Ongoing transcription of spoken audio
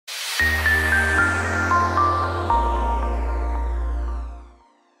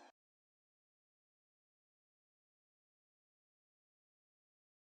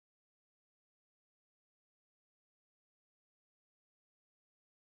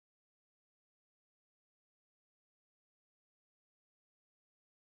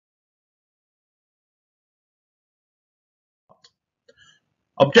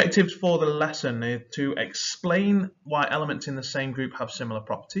Objectives for the lesson are to explain why elements in the same group have similar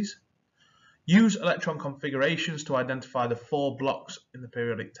properties, use electron configurations to identify the 4 blocks in the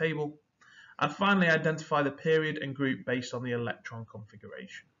periodic table, and finally identify the period and group based on the electron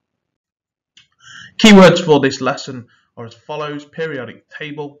configuration. Keywords for this lesson are as follows: periodic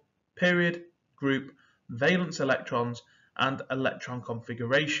table, period, group, valence electrons, and electron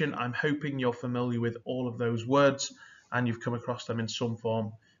configuration. I'm hoping you're familiar with all of those words and you've come across them in some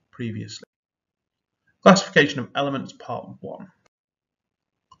form previously. Classification of elements, part 1.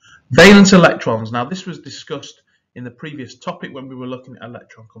 Valence electrons. Now this was discussed in the previous topic when we were looking at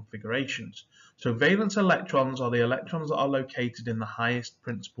electron configurations. So valence electrons are the electrons that are located in the highest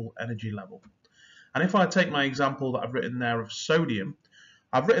principal energy level. And if I take my example that I've written there of sodium,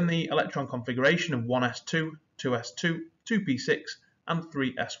 I've written the electron configuration of 1s2, 2s2, 2p6 and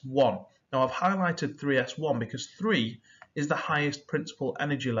 3s1. Now I've highlighted 3s1 because 3 is the highest principal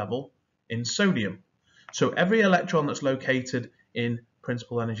energy level in sodium. So every electron that's located in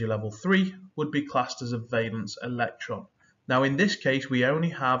principal energy level 3 would be classed as a valence electron. Now in this case we only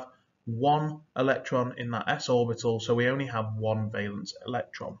have one electron in that s orbital, so we only have one valence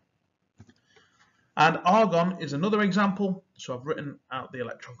electron. And argon is another example, so I've written out the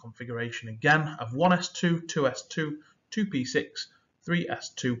electron configuration again of 1s2, 2s2, 2p6,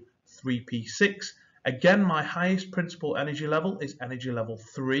 3s2, 3p6. Again, my highest principal energy level is energy level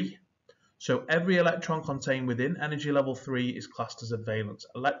 3. So every electron contained within energy level 3 is classed as a valence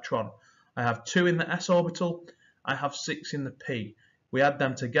electron. I have 2 in the s orbital, I have 6 in the p. We add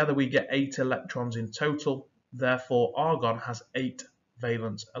them together, we get 8 electrons in total. Therefore, argon has 8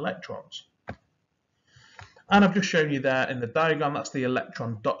 valence electrons. And I've just shown you there in the diagram, that's the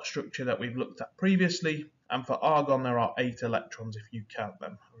electron dot structure that we've looked at previously. And for argon, there are 8 electrons if you count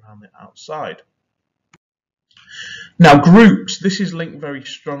them around the outside. Now groups, this is linked very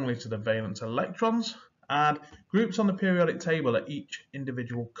strongly to the valence electrons, and groups on the periodic table are each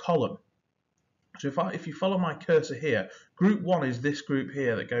individual column. So if you follow my cursor here, group 1 is this group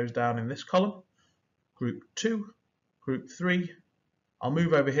here that goes down in this column, group 2, group 3, I'll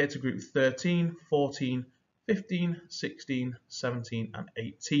move over here to group 13, 14, 15, 16, 17 and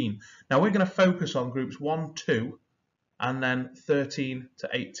 18. Now we're going to focus on groups 1, 2 and then 13 to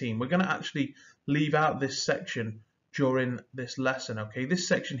 18. We're going to actually leave out this section during this lesson. Okay, this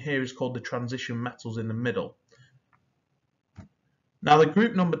section here is called the transition metals in the middle. Now the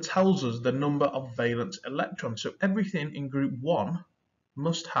group number tells us the number of valence electrons. So everything in group 1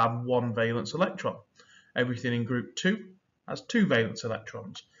 must have 1 valence electron. Everything in group 2 has 2 valence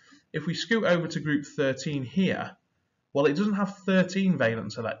electrons. If we scoot over to group 13 here, well, it doesn't have 13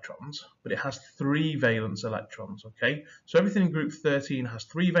 valence electrons, but it has 3 valence electrons, okay? So everything in group 13 has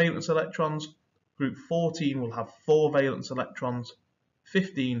 3 valence electrons, group 14 will have 4 valence electrons,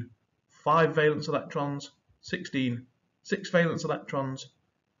 15, 5 valence electrons, 16, 6 valence electrons,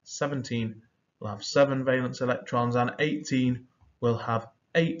 17 will have 7 valence electrons, and 18 will have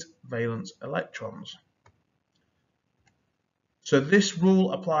 8 valence electrons. So this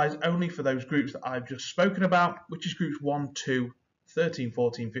rule applies only for those groups that I've just spoken about, which is groups 1, 2, 13,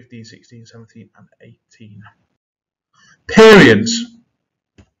 14, 15, 16, 17 and 18. Periods.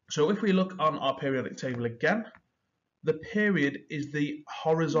 So if we look on our periodic table again, the period is the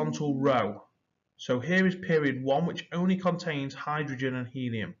horizontal row. So here is period 1, which only contains hydrogen and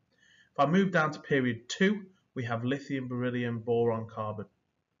helium. If I move down to period 2, we have lithium, beryllium, boron, carbon,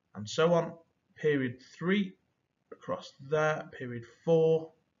 and so on. Period 3, across there, period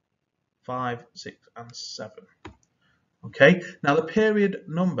 4, 5, 6 and 7. Okay, now the period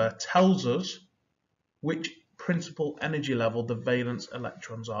number tells us which principal energy level the valence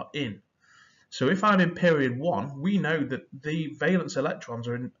electrons are in. So if I'm in period 1, we know that the valence electrons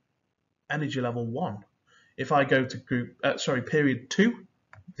are in energy level 1. If I go to period 2,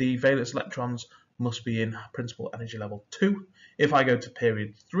 the valence electrons must be in principal energy level 2. If I go to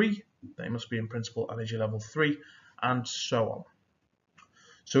period 3, they must be in principal energy level 3, and so on.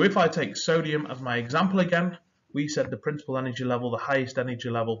 So if I take sodium as my example again, we said the principal energy level, the highest energy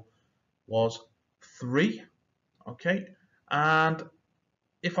level was 3. Okay, and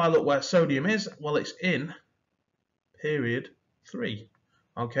if I look where sodium is, well, it's in period 3.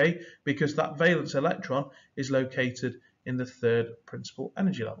 Okay, because that valence electron is located in the 3rd principal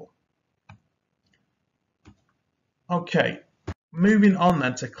energy level. Okay, moving on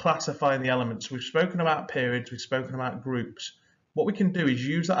then to classifying the elements. We've spoken about periods, we've spoken about groups. What we can do is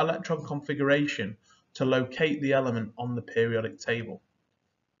use that electron configuration to locate the element on the periodic table.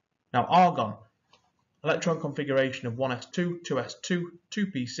 Now argon, electron configuration of 1s2, 2s2,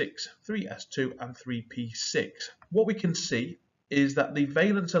 2p6, 3s2 and 3p6. What we can see is that the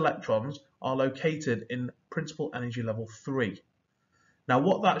valence electrons are located in principal energy level 3. Now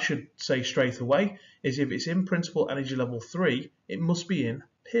what that should say straight away is if it's in principal energy level 3, it must be in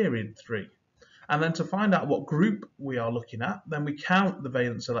period 3. And then to find out what group we are looking at, then we count the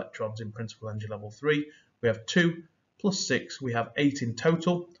valence electrons in principal energy level 3. We have 2 plus 6, we have 8 in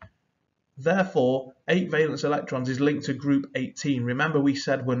total. Therefore, 8 valence electrons is linked to group 18. Remember, we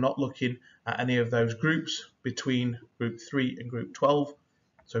said we're not looking at any of those groups between group 3 and group 12.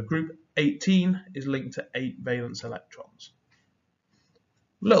 So group 18 is linked to 8 valence electrons.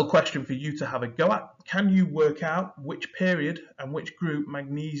 Little question for you to have a go at. Can you work out which period and which group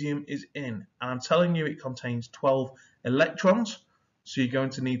magnesium is in? And I'm telling you it contains 12 electrons. So you're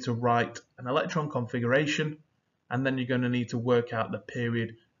going to need to write an electron configuration, and then you're going to need to work out the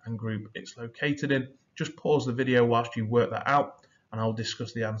period and group it's located in. Just pause the video whilst you work that out, and I'll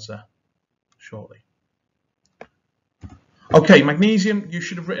discuss the answer shortly. Okay, magnesium, you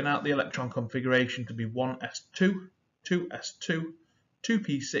should have written out the electron configuration to be 1s2, 2s2,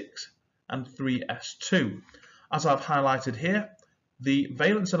 2p6 and 3s2. As I've highlighted here, the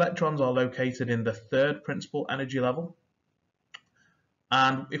valence electrons are located in the third principal energy level,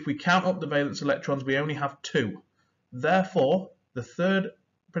 and if we count up the valence electrons we only have 2. Therefore, the third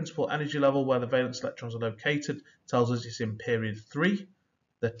principal energy level where the valence electrons are located tells us it's in period 3.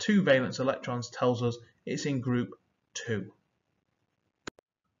 The 2 valence electrons tells us it's in group 2.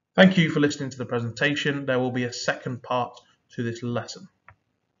 Thank you for listening to the presentation. There will be a second part to this lesson.